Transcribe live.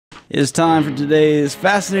It's time for today's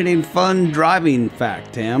fascinating, fun driving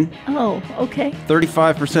fact, Tam. Oh, okay.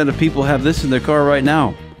 35% of people have this in their car right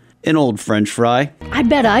now. An old French fry. I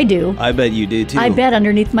bet I do. I bet you do too. I bet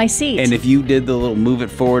underneath my seat. And if you did the little move it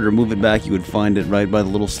forward or move it back, you would find it right by the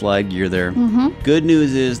little slide gear there. Mm-hmm. Good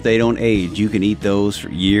news is they don't age. You can eat those for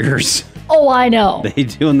years. Oh, I know. They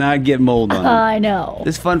do not get mold on them. I know.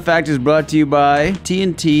 This fun fact is brought to you by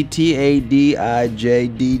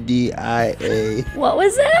T&TTADIJDDIA. What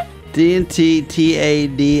was that?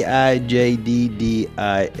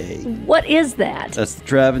 T&TTADIJDDIA. What is that? That's the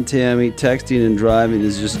Trav and Tammy. Texting and driving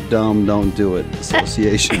is just dumb. Don't do it.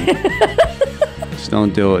 Association. Just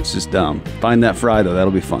don't do it. It's just dumb. Find that fry, though.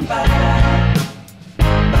 That'll be fun.